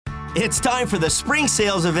It's time for the spring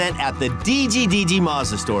sales event at the DGDG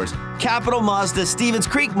Mazda stores. Capital Mazda, Stevens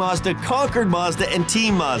Creek Mazda, Concord Mazda, and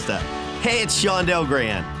Team Mazda. Hey, it's Shondell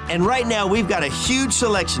Grand. And right now, we've got a huge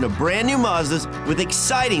selection of brand new Mazdas with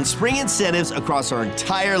exciting spring incentives across our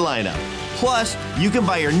entire lineup. Plus, you can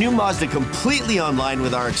buy your new Mazda completely online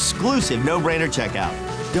with our exclusive no-brainer checkout.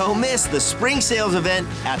 Don't miss the spring sales event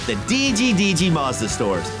at the DGDG Mazda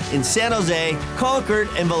stores in San Jose, Concord,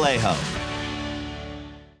 and Vallejo.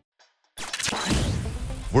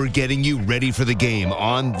 We're getting you ready for the game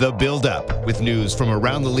on The Build-Up with news from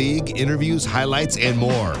around the league, interviews, highlights, and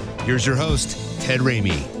more. Here's your host, Ted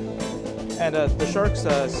Ramey. And the Sharks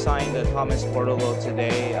signed Thomas Bordeleau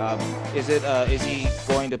today. Is he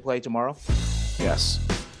going to play tomorrow? Yes.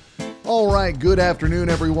 All right, good afternoon,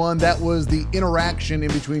 everyone. That was the interaction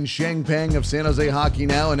in between Sheng Peng of San Jose Hockey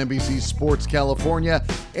Now and NBC Sports California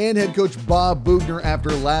and head coach Bob Boughner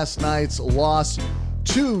after last night's loss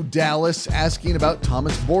to Dallas, asking about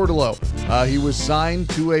Thomas Bordeleau. He was signed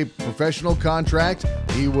to a professional contract.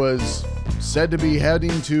 He was said to be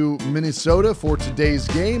heading to Minnesota for today's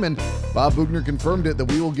game, and Bob Boughner confirmed it that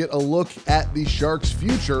we will get a look at the Sharks'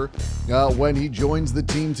 future when he joins the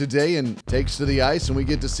team today and takes to the ice, and we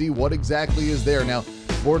get to see what exactly is there. Now,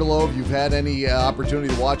 Bordeleau, if you've had any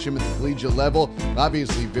opportunity to watch him at the collegiate level,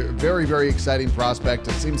 obviously very, very exciting prospect.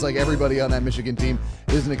 It seems like everybody on that Michigan team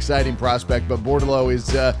is an exciting prospect, but Bordeleau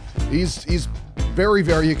is he's very,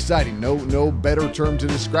 very exciting. No better term to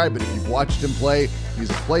describe it. If you've watched him play,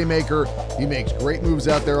 he's a playmaker. He makes great moves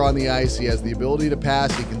out there on the ice. He has the ability to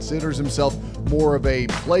pass. He considers himself more of a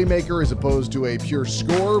playmaker as opposed to a pure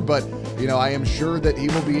scorer, but I am sure that he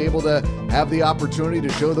will be able to have the opportunity to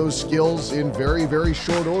show those skills in very, very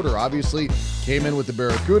short order. Obviously, came in with the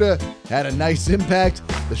Barracuda, had a nice impact.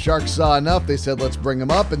 The Sharks saw enough. They said, let's bring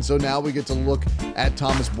him up. And so now we get to look at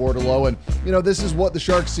Thomas Bordeleau. And, this is what the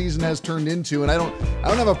Sharks season has turned into. And I don't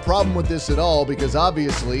have a problem with this at all, because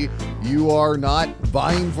obviously you are not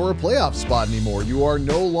vying for a playoff spot anymore. You are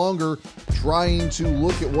no longer trying to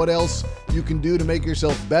look at what else you can do to make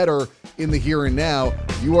yourself better in the here and now.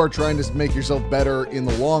 You are trying to make yourself better in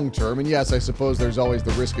the long term. And yes, I suppose there's always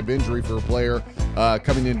the risk of injury for a player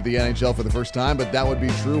coming into the NHL for the first time, but that would be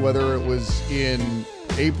true whether it was in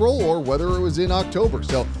April or whether it was in October.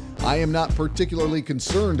 So I am not particularly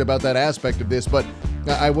concerned about that aspect of this, but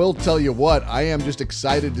I will tell you what, I am just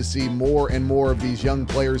excited to see more and more of these young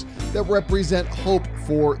players that represent hope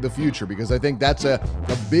for the future, because I think that's a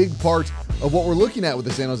big part of what we're looking at with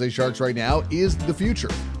the San Jose Sharks right now is the future.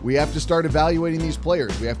 We have to start evaluating these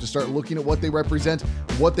players. We have to start looking at what they represent,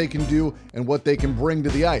 what they can do, and what they can bring to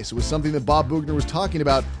the ice. It was something that Bob Boughner was talking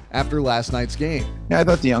about after last night's game. Yeah, I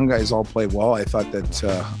thought the young guys all played well. I thought that,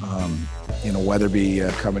 Weatherby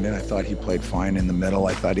coming in, I thought he played fine in the middle.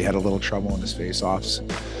 I thought he had a little trouble in his face-offs.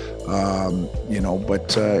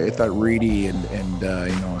 But I thought Reedy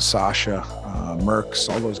and Sasha, Merckx,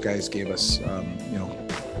 all those guys gave us,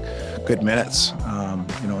 good minutes.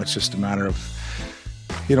 It's just a matter of,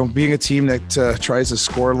 being a team that tries to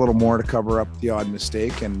score a little more to cover up the odd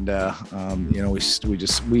mistake. And,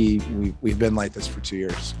 we've been like this for 2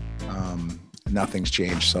 years. Nothing's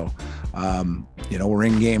changed. So, we're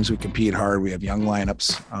in games, we compete hard. We have young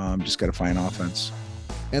lineups. Just got to find offense.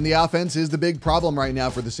 And the offense is the big problem right now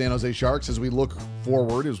for the San Jose Sharks as we look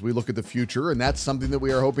forward, as we look at the future. And that's something that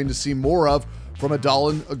we are hoping to see more of from a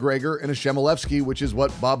Dahlin, a Gregor, and a Shemilevsky, which is what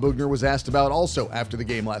Bob Boughner was asked about also after the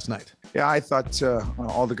game last night. Yeah, I thought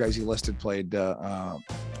all the guys he listed played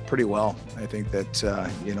pretty well. I think that,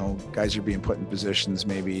 guys are being put in positions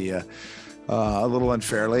maybe a little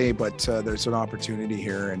unfairly, but there's an opportunity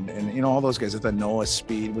here. And all those guys, I thought Noah's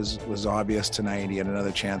speed was obvious tonight. He had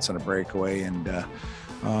another chance on a breakaway. And,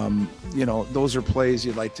 those are plays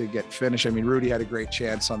you'd like to get finished. I mean, Rudy had a great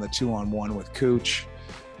chance on the 2-on-1 with Cooch.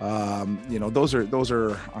 Those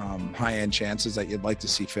are high-end chances that you'd like to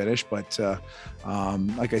see finished. But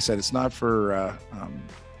like I said, it's not for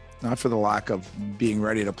the lack of being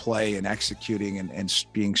ready to play and executing and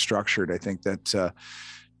being structured. I think that,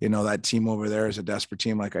 that team over there is a desperate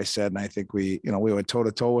team, like I said, and I think we went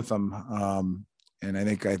toe-to-toe with them. And I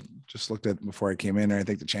think I just looked at it before I came in, and I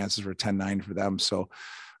think the chances were 10-9 for them. So,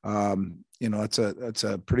 it's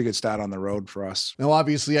a pretty good stat on the road for us. Now,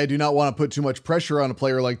 obviously, I do not want to put too much pressure on a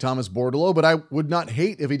player like Thomas Bordeleau, but I would not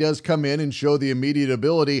hate if he does come in and show the immediate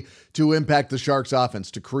ability to impact the Sharks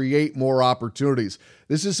offense, to create more opportunities.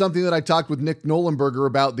 This is something that I talked with Nick Nolenberger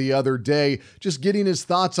about the other day, just getting his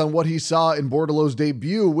thoughts on what he saw in Bordeleau's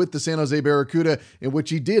debut with the San Jose Barracuda, in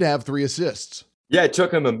which he did have 3 assists. Yeah, it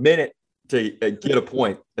took him a minute to get a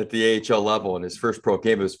point at the AHL level in his first pro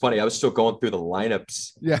game. It was funny. I was still going through the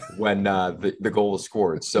lineups when the goal was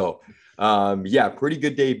scored. So, pretty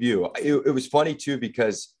good debut. It was funny, too,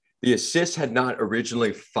 because the assist had not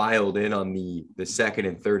originally filed in on the second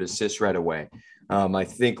and third assist right away. I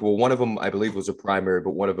think, one of them, I believe, was a primary,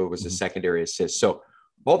 but one of it was a secondary assist. So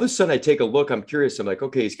all of a sudden I take a look, I'm curious. I'm like,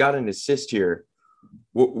 okay, he's got an assist here.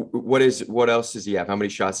 What else does he have? How many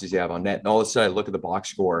shots does he have on net? And all of a sudden I look at the box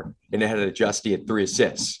score and it had adjusted. He had 3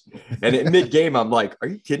 assists. And in mid game, I'm like, are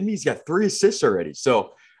you kidding me? He's got 3 assists already.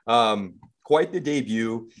 So quite the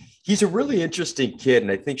debut. He's a really interesting kid.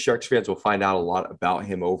 And I think Sharks fans will find out a lot about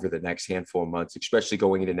him over the next handful of months, especially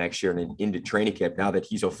going into next year and into training camp. Now that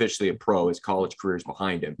he's officially a pro, his college career is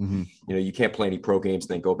behind him. Mm-hmm. You can't play any pro games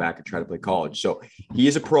and then go back and try to play college. So he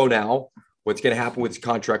is a pro now. What's going to happen with his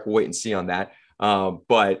contract, we'll wait and see on that.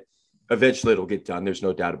 But eventually it'll get done. There's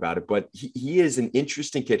no doubt about it. But he is an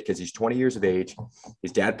interesting kid because he's 20 years of age.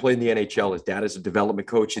 His dad played in the NHL. His dad is a development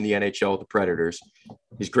coach in the NHL with the Predators.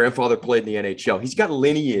 His grandfather played in the NHL. He's got a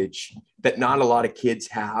lineage that not a lot of kids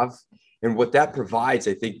have. And what that provides,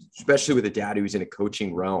 I think, especially with a dad who's in a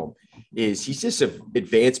coaching realm, is he's just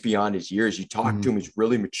advanced beyond his years. You talk to him, he's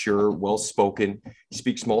really mature, well-spoken. He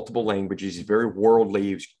speaks multiple languages. He's very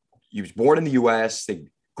worldly. He was born in the U.S. They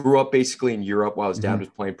grew up basically in Europe while his dad was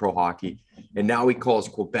playing pro hockey. And now he calls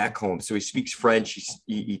Quebec home. So he speaks French.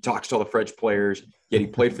 He talks to all the French players. Yet he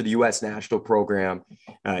played for the U.S. national program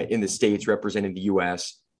in the States, representing the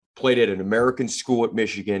U.S., played at an American school at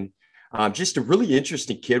Michigan. Just a really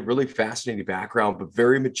interesting kid, really fascinating background, but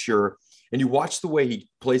very mature. And you watch the way he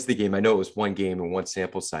plays the game. I know it was one game and one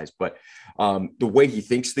sample size, but the way he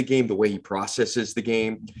thinks the game, the way he processes the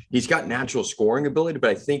game, he's got natural scoring ability.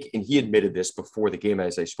 But I think, and he admitted this before the game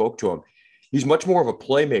as I spoke to him, he's much more of a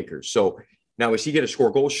playmaker. So now, is he going to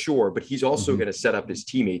score goals? Sure, but he's also going to set up his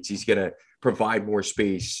teammates. He's going to provide more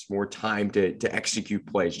space, more time to execute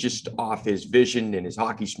plays just off his vision and his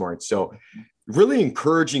hockey smarts. So really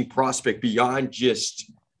encouraging prospect beyond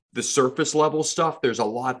just the surface level stuff. There's a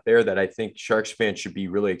lot there that I think Sharks fans should be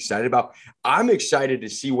really excited about. I'm excited to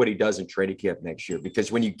see what he does in training camp next year,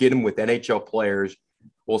 because when you get him with NHL players,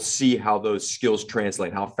 we'll see how those skills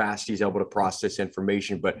translate, how fast he's able to process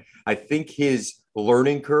information. But I think his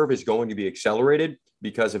learning curve is going to be accelerated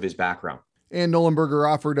because of his background. And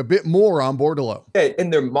Nollenberger offered a bit more on Bordeleau. Yeah,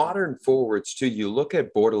 and they're modern forwards too. You look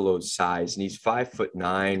at Bordeleau's size, and he's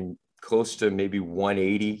 5'9", close to maybe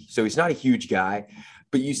 180. So he's not a huge guy,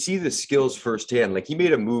 but you see the skills firsthand. Like, he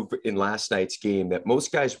made a move in last night's game that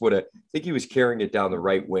most guys would have, I think he was carrying it down the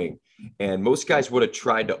right wing, and most guys would have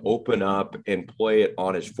tried to open up and play it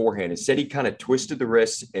on his forehand. Instead, he kind of twisted the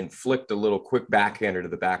wrist and flicked a little quick backhander to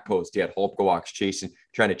the back post. He had Holmgren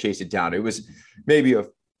trying to chase it down. It was maybe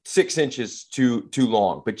 6 inches too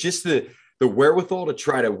long, but just the wherewithal to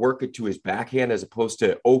try to work it to his backhand as opposed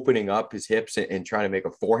to opening up his hips and trying to make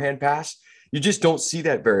a forehand pass. You just don't see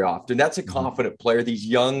that very often. That's a confident player. These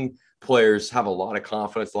young players have a lot of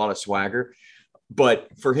confidence, a lot of swagger, but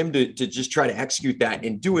for him to just try to execute that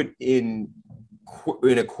and do it in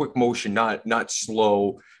a quick motion, not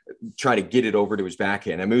slow, try to get it over to his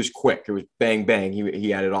backhand. I mean, it was quick. It was bang, bang. He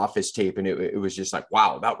had it off his tape, and it was just like,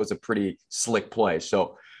 wow, that was a pretty slick play.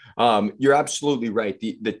 So you're absolutely right.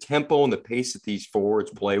 The tempo and the pace that these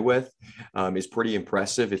forwards play with is pretty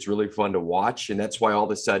impressive. It's really fun to watch. And that's why all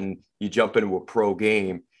of a sudden you jump into a pro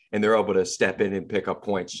game and they're able to step in and pick up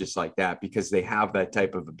points just like that, because they have that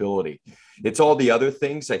type of ability. It's all the other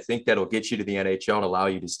things, I think, that'll get you to the NHL and allow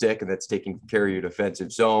you to stick. And that's taking care of your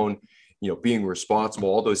defensive zone, being responsible,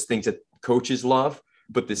 all those things that coaches love.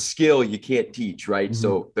 But the skill you can't teach, right? Mm-hmm.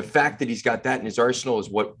 So the fact that he's got that in his arsenal is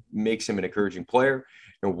what makes him an encouraging player,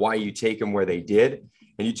 and why you take him where they did.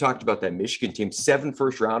 And you talked about that Michigan team, 7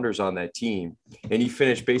 first-rounders on that team, and he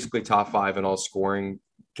finished basically top 5 in all scoring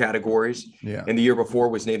categories. Yeah. And the year before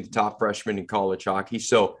was named the top freshman in college hockey.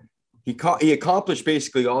 So he accomplished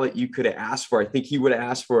basically all that you could have asked for. I think he would have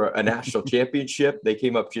asked for a national championship. They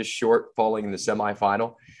came up just short, falling in the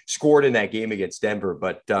semifinal, scored in that game against Denver.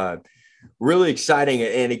 But really exciting.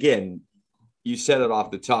 And again, you said it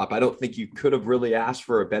off the top. I don't think you could have really asked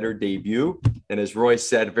for a better debut. And as Roy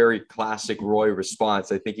said, very classic Roy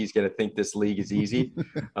response. I think he's going to think this league is easy.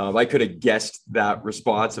 I could have guessed that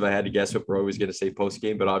response if I had to guess what Roy was going to say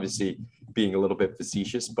post-game, but obviously being a little bit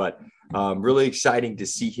facetious. But really exciting to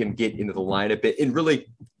see him get into the lineup. And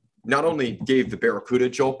really not only gave the Barracuda a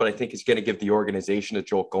jolt, but I think it's going to give the organization a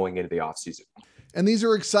jolt going into the offseason. And these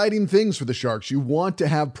are exciting things for the Sharks. You want to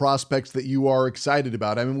have prospects that you are excited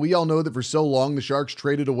about. I mean, we all know that for so long, the Sharks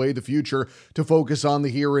traded away the future to focus on the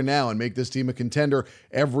here and now and make this team a contender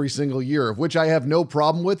every single year, of which I have no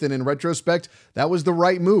problem with. And in retrospect, that was the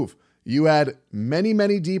right move. You had many,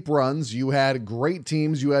 many deep runs. You had great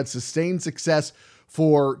teams. You had sustained success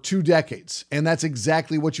for 2 decades. And that's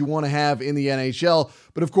exactly what you want to have in the NHL.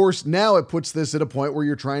 But of course, now it puts this at a point where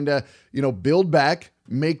you're trying to, build back,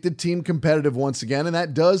 make the team competitive once again. And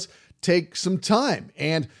that does take some time.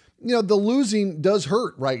 And, the losing does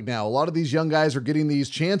hurt right now. A lot of these young guys are getting these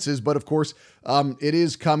chances, but of course, it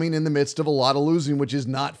is coming in the midst of a lot of losing, which is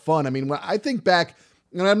not fun. I mean, when I think back,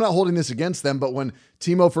 and I'm not holding this against them, but when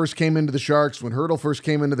Timo first came into the Sharks, when Hertl first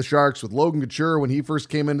came into the Sharks, with Logan Couture, when he first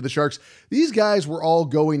came into the Sharks, these guys were all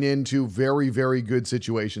going into very, very good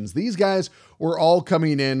situations. These guys were all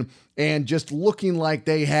coming in and just looking like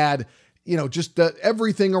they had, just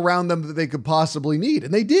everything around them that they could possibly need.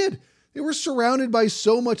 And they did. They were surrounded by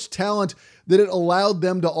so much talent that it allowed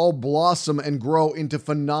them to all blossom and grow into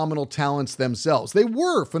phenomenal talents themselves. They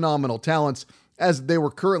were phenomenal talents as they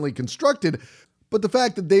were currently constructed, but the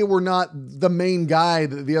fact that they were not the main guy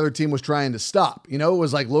that the other team was trying to stop. It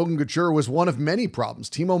was like Logan Couture was one of many problems.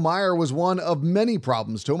 Timo Meier was one of many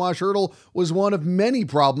problems. Tomas Hertl was one of many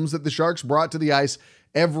problems that the Sharks brought to the ice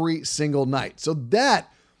every single night. So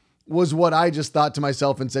that was what I just thought to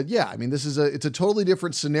myself and said, yeah, I mean, it's a totally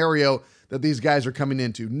different scenario that these guys are coming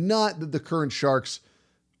into. Not that the current Sharks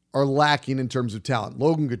are lacking in terms of talent.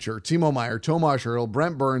 Logan Couture, Timo Meier, Tomas Hertl,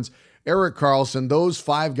 Brent Burns, Erik Karlsson, those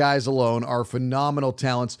 5 guys alone are phenomenal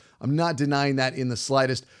talents. I'm not denying that in the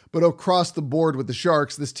slightest, but across the board with the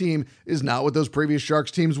Sharks, this team is not what those previous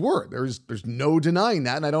Sharks teams were. There's no denying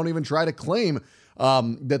that, and I don't even try to claim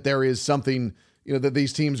that there is something, that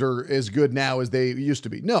these teams are as good now as they used to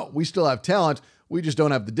be. No, we still have talent. We just don't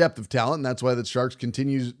have the depth of talent, and that's why the Sharks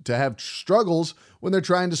continue to have struggles when they're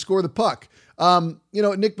trying to score the puck.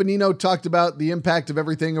 Nick Bonino talked about the impact of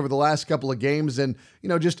everything over the last couple of games, and,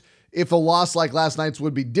 just if a loss like last night's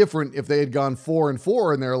would be different if they had gone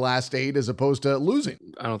 4-4 in their last 8 as opposed to losing.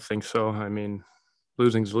 I don't think so. I mean,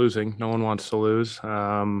 losing's losing. No one wants to lose.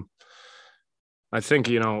 I think,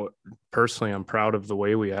 personally, I'm proud of the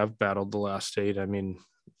way we have battled the last 8. I mean,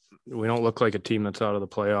 we don't look like a team that's out of the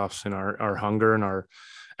playoffs in our hunger and our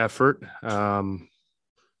effort, and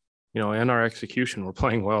our execution. We're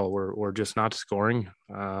playing well. We're just not scoring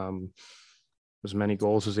as many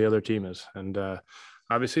goals as the other team is. And,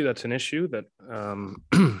 obviously, that's an issue that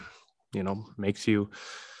makes you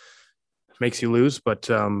lose. But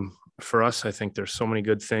for us, I think there's so many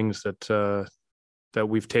good things that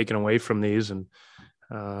we've taken away from these, and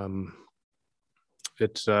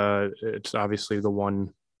it's obviously the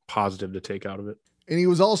one positive to take out of it. And he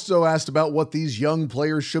was also asked about what these young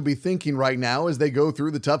players should be thinking right now as they go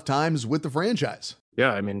through the tough times with the franchise.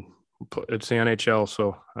 Yeah, I mean, it's the NHL,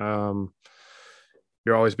 so.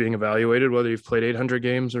 You're always being evaluated, whether you've played 800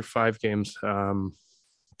 games or 5 games.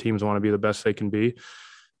 Teams want to be the best they can be,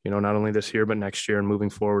 not only this year, but next year and moving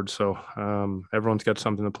forward. So everyone's got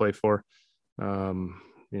something to play for.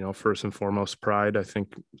 First and foremost, pride. I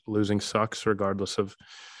think losing sucks regardless of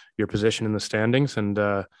your position in the standings. And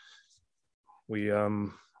we've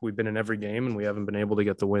been in every game and we haven't been able to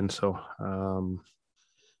get the win. So,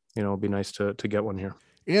 it'd be nice to get one here.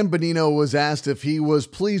 And Bonino was asked if he was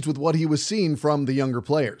pleased with what he was seeing from the younger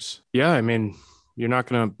players. Yeah, I mean, you're not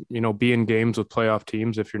going to, be in games with playoff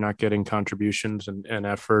teams if you're not getting contributions and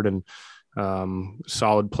effort and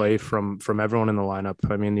solid play from everyone in the lineup.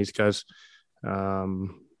 I mean, these guys, a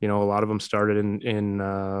lot of them started in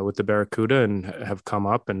with the Barracuda and have come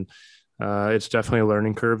up, and it's definitely a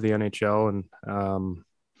learning curve, the NHL, and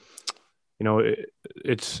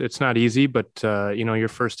it's not easy, but your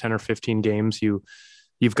first 10 or 15 games,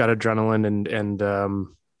 you've got adrenaline and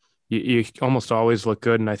you almost always look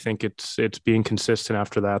good. And I think it's being consistent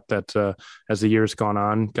after that as the years gone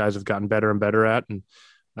on, guys have gotten better and better at. And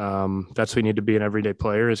that's what you need to be an everyday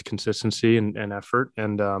player, is consistency and effort.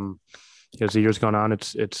 And as the years gone on,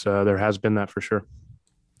 it's there has been that for sure.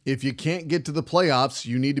 If you can't get to the playoffs,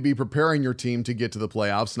 you need to be preparing your team to get to the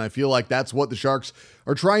playoffs. And I feel like that's what the Sharks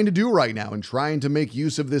are trying to do right now and trying to make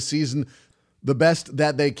use of this season the best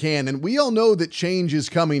that they can. And we all know that change is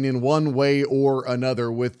coming in one way or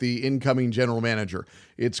another with the incoming general manager.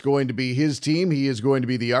 It's going to be his team. He is going to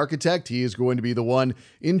be the architect. He is going to be the one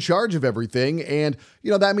in charge of everything. And,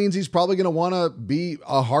 that means he's probably going to want to be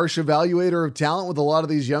a harsh evaluator of talent with a lot of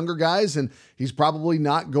these younger guys. And he's probably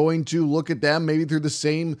not going to look at them maybe through the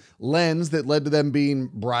same lens that led to them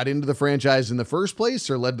being brought into the franchise in the first place,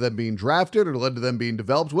 or led to them being drafted, or led to them being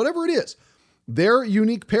developed, whatever it is. Their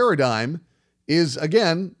unique paradigm is,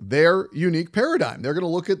 again, their unique paradigm. They're going to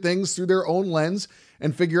look at things through their own lens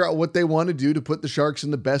and figure out what they want to do to put the Sharks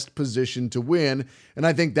in the best position to win. And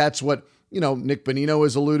I think that's what, Nick Bonino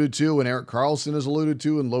has alluded to, and Erik Karlsson has alluded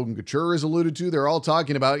to, and Logan Couture has alluded to. They're all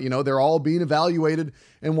talking about, they're all being evaluated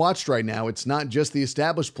and watched right now. It's not just the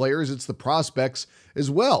established players, it's the prospects as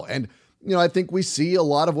well. And, I think we see a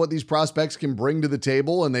lot of what these prospects can bring to the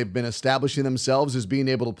table, and they've been establishing themselves as being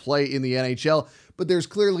able to play in the NHL. But there's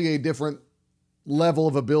clearly a different level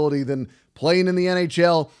of ability than playing in the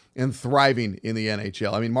NHL and thriving in the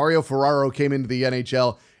NHL. I mean, Mario Ferraro came into the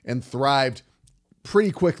NHL and thrived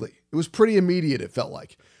pretty quickly. It was pretty immediate, it felt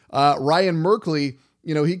like. Ryan Merkley,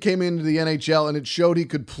 he came into the NHL and it showed he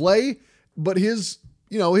could play, but his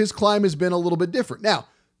climb has been a little bit different. Now,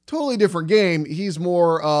 totally different game. He's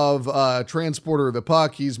more of a transporter of the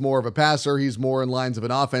puck. He's more of a passer. He's more in lines of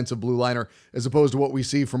an offensive blue liner, as opposed to what we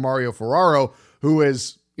see from Mario Ferraro, who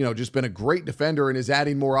has, just been a great defender and is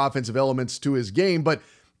adding more offensive elements to his game. But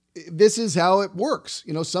this is how it works.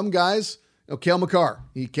 Some guys, Cale Makar,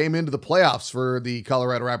 he came into the playoffs for the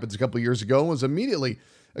Colorado Rapids a couple of years ago and was immediately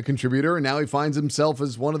a contributor. And now he finds himself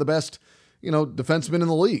as one of the best, defensemen in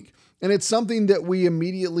the league. And it's something that we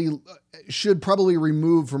immediately should probably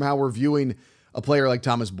remove from how we're viewing a player like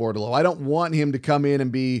Thomas Bordeleau. I don't want him to come in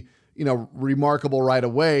and be, remarkable right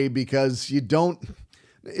away, because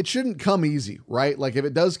it shouldn't come easy, right? Like, if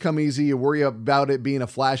it does come easy, you worry about it being a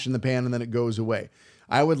flash in the pan and then it goes away.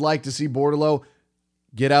 I would like to see Bordeleau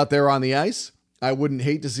get out there on the ice. I wouldn't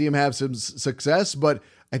hate to see him have some success, but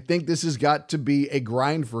I think this has got to be a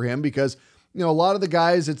grind for him, because, a lot of the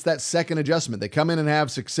guys, it's that second adjustment. They come in and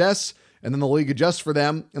have success, and then the league adjusts for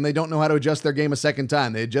them, and they don't know how to adjust their game a second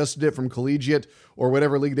time. They adjusted it from collegiate or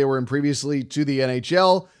whatever league they were in previously to the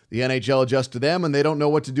NHL. The NHL adjusts to them, and they don't know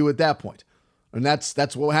what to do at that point. And that's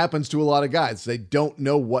what happens to a lot of guys. They don't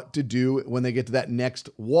know what to do when they get to that next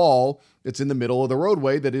wall that's in the middle of the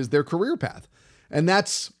roadway that is their career path. And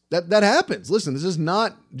that happens. Listen, this is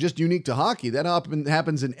not just unique to hockey. That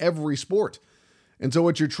happens in every sport. And so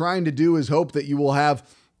what you're trying to do is hope that you will have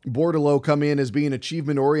Bordeleau come in as being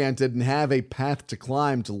achievement-oriented and have a path to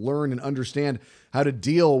climb, to learn and understand how to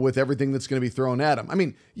deal with everything that's going to be thrown at him. I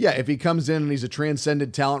mean, yeah, if he comes in and he's a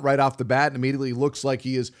transcendent talent right off the bat and immediately looks like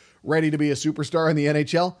he is ready to be a superstar in the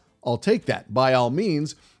NHL, I'll take that by all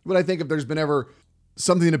means. But I think if there's been ever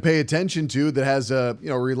something to pay attention to that has a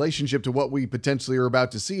relationship to what we potentially are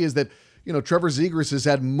about to see, is that Trevor Zegras has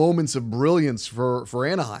had moments of brilliance for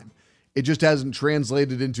Anaheim. It just hasn't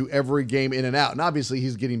translated into every game in and out. And obviously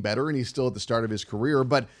he's getting better and he's still at the start of his career.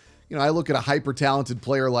 But, I look at a hyper-talented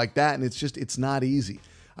player like that and it's not easy.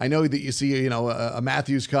 I know that you see, a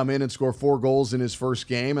Matthews come in and score 4 goals in his first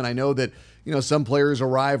game. And I know that, some players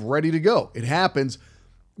arrive ready to go. It happens.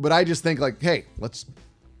 But I just think hey, let's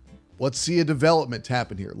see a development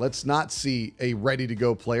happen here. Let's not see a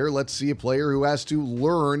ready-to-go player. Let's see a player who has to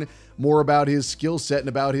learn more about his skill set and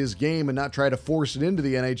about his game, and not try to force it into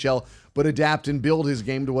the NHL, but adapt and build his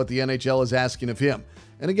game to what the NHL is asking of him.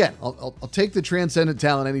 And again, I'll take the transcendent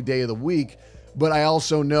talent any day of the week, but I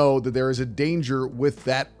also know that there is a danger with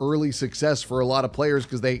that early success for a lot of players,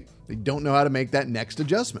 because they don't know how to make that next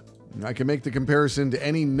adjustment. I can make the comparison to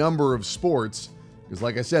any number of sports, because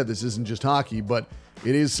like I said, this isn't just hockey, but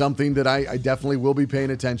it is something that I definitely will be paying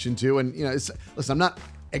attention to. And, listen, I'm not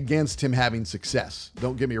against him having success.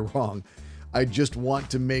 Don't get me wrong. I just want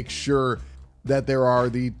to make sure that there are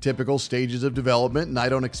the typical stages of development, and I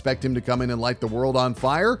don't expect him to come in and light the world on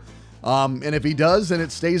fire. And if he does and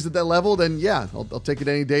it stays at that level, then yeah, I'll take it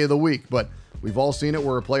any day of the week. But we've all seen it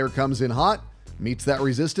where a player comes in hot, meets that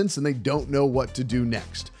resistance, and they don't know what to do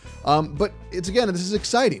next. But this is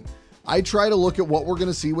exciting. I try to look at what we're going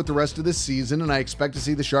to see with the rest of this season, and I expect to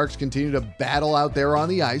see the Sharks continue to battle out there on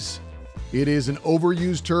the ice. It is an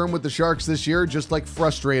overused term with the Sharks this year, just like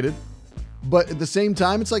frustrated. But at the same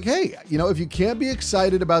time, it's like, hey, if you can't be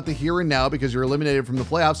excited about the here and now because you're eliminated from the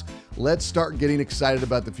playoffs, let's start getting excited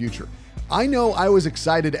about the future. I know I was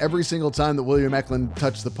excited every single time that William Eklund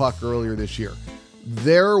touched the puck earlier this year.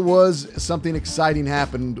 There was something exciting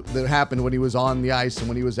that happened when he was on the ice and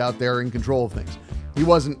when he was out there in control of things. He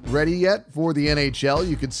wasn't ready yet for the NHL.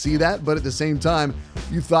 You could see that, but at the same time,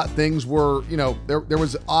 you thought things were, there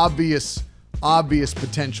was obvious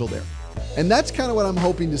potential there. And that's kind of what I'm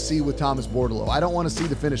hoping to see with Thomas Bordeleau. I don't want to see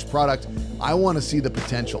the finished product. I want to see the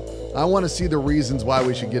potential. I want to see the reasons why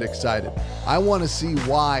we should get excited. I want to see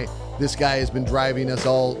why this guy has been driving us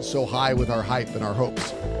all so high with our hype and our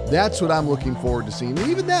hopes. That's what I'm looking forward to seeing. And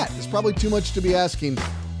even that is probably too much to be asking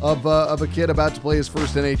of a kid about to play his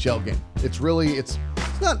first NHL game. It's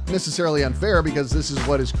not necessarily unfair because this is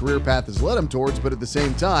what his career path has led him towards, but at the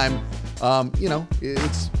same time,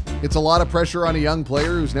 it's a lot of pressure on a young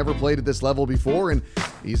player who's never played at this level before, and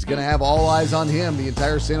he's going to have all eyes on him. The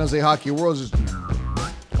entire San Jose hockey world is just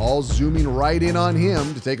all zooming right in on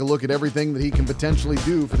him to take a look at everything that he can potentially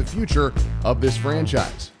do for the future of this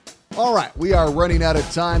franchise. All right, we are running out of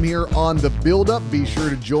time here on the build-up. Be sure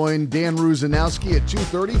to join Dan Rusanowski at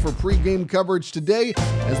 2:30 for pregame coverage today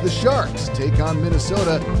as the Sharks take on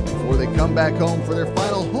Minnesota before they come back home for their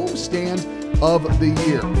final homestand of the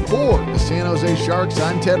year. For the San Jose Sharks,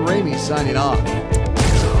 I'm Ted Ramey signing off.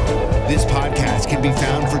 This podcast can be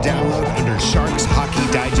found for download under Sharks Hockey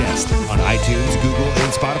Digest on iTunes, Google,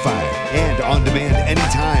 and Spotify, and on demand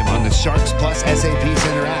anytime on the Sharks Plus SAP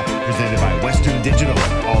Center app presented by Western Digital.